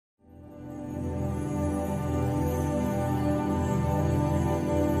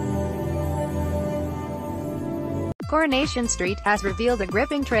Coronation Street has revealed a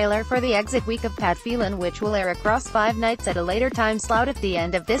gripping trailer for the exit week of Pat Phelan, which will air across 5 nights at a later time slot at the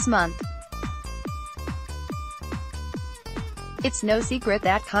end of this month. It's no secret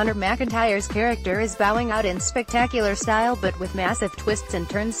that Connor McIntyre's character is bowing out in spectacular style, but with massive twists and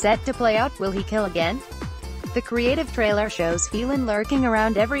turns set to play out. Will he kill again? The creative trailer shows Phelan lurking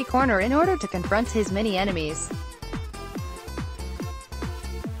around every corner in order to confront his many enemies.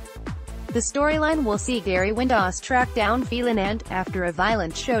 The storyline will see Gary Windass track down Phelan and, after a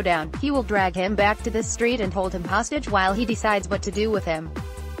violent showdown, he will drag him back to the street and hold him hostage while he decides what to do with him.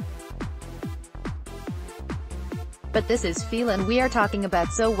 But this is Phelan we are talking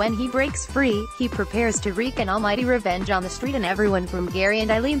about, so when he breaks free, he prepares to wreak an almighty revenge on the street, and everyone from Gary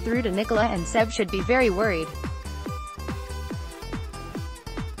and Eileen through to Nicola and Seb should be very worried.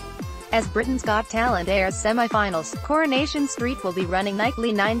 As Britain's Got Talent airs semi-finals, Coronation Street will be running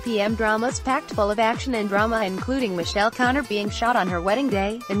nightly 9 p.m. dramas packed full of action and drama, including Michelle Connor being shot on her wedding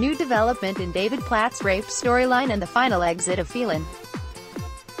day, a new development in David Platt's rape storyline, and the final exit of Phelan.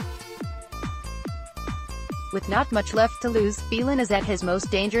 With not much left to lose, Phelan is at his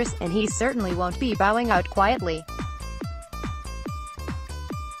most dangerous, and he certainly won't be bowing out quietly.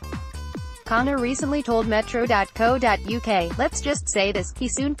 Connor recently told Metro.co.uk, "Let's just say this, he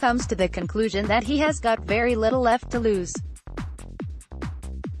soon comes to the conclusion that he has got very little left to lose."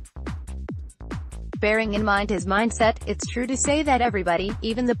 Bearing in mind his mindset, it's true to say that everybody,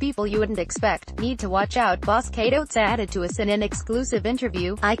 even the people you wouldn't expect, need to watch out. Boss Kate Oates added to us in an exclusive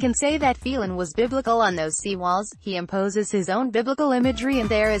interview, "I can say that Phelan was biblical on those seawalls. He imposes his own biblical imagery, and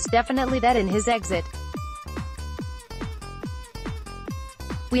there is definitely that in his exit.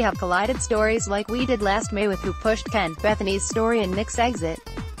 We have collided stories like we did last May with Who Pushed Ken, Bethany's story and Nick's exit.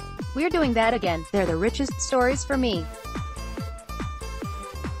 We're doing that again. They're the richest stories for me.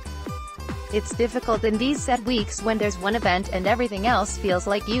 It's difficult in these set weeks when there's one event and everything else feels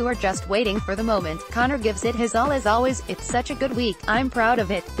like you are just waiting for the moment." Connor gives it his all as always. "It's such a good week. I'm proud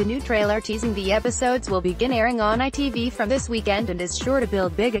of it." The new trailer teasing the episodes will begin airing on ITV from this weekend and is sure to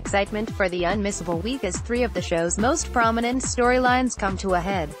build big excitement for the unmissable week as 3 of the show's most prominent storylines come to a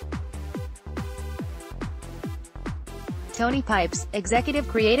head. Tony Pipes, executive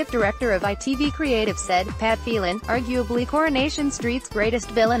creative director of ITV Creative, said, "Pat Phelan, arguably Coronation Street's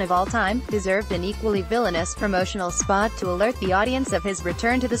greatest villain of all time, deserved an equally villainous promotional spot to alert the audience of his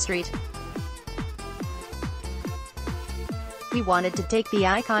return to the street. We wanted to take the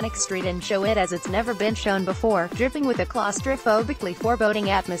iconic street and show it as it's never been shown before, dripping with a claustrophobically foreboding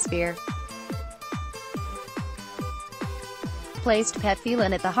atmosphere." Placed Pat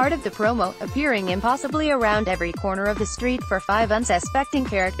Phelan at the heart of the promo, appearing impossibly around every corner of the street for 5 unsuspecting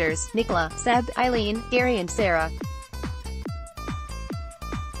characters: Nicola, Seb, Eileen, Gary and Sarah.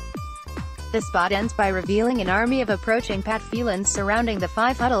 The spot ends by revealing an army of approaching Pat Phelans surrounding the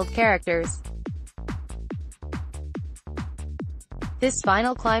 5 huddled characters. This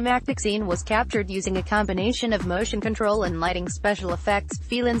final climactic scene was captured using a combination of motion control and lighting special effects.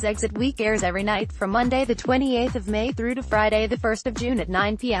 Phelan's exit week airs every night from Monday the 28th of May through to Friday the 1st of June at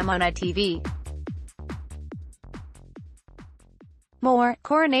 9 p.m. on ITV. More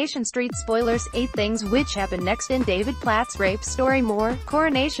Coronation Street spoilers, 8 things which happen next in David Platt's rape story. More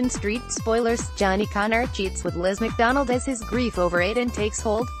Coronation Street spoilers, Johnny Connor cheats with Liz McDonald as his grief over Aiden takes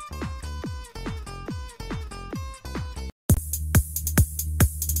hold.